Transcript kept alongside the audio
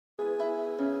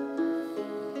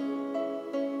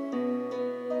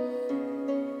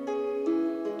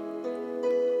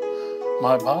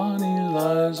My Bonnie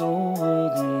lies over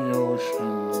the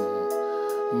ocean.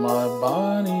 My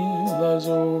Bonnie lies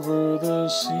over the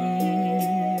sea.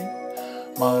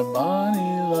 My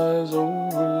Bonnie lies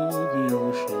over the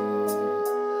ocean.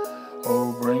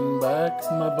 Oh, bring back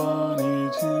my Bonnie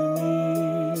to me.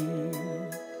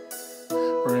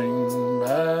 Bring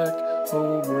back,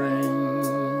 oh,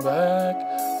 bring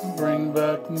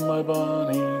back my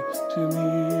Bonnie to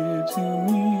me, to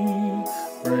me.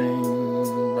 Bring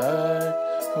back,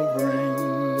 oh,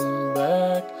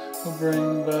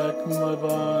 bring back my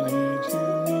Bonnie to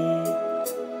me.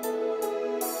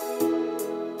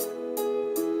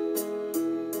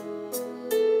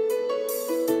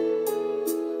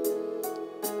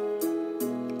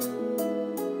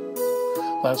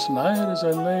 Last night as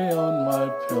I lay on my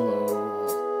pillow,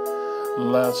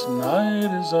 last night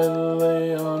as I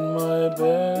lay on my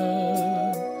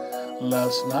bed,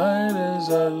 last night as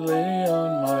I lay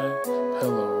on my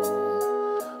pillow,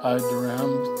 I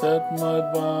dreamt that my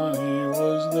Bonnie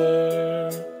was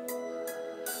there.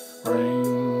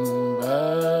 Bring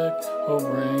back, oh,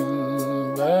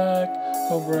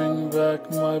 bring back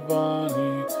my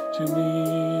Bonnie to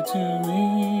me, to me.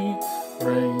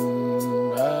 Bring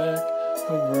back,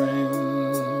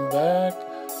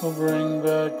 oh, bring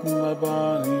back my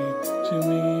Bonnie to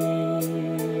me.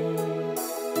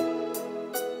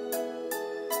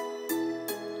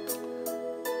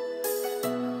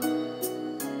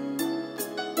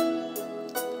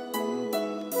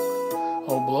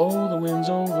 Oh, blow the winds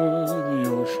over the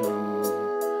ocean,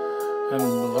 and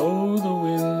blow the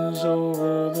winds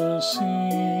over the sea.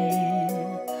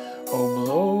 Oh,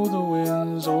 blow the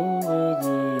winds over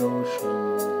the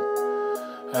ocean,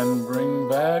 and bring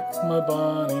back my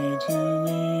Bonnie to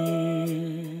me.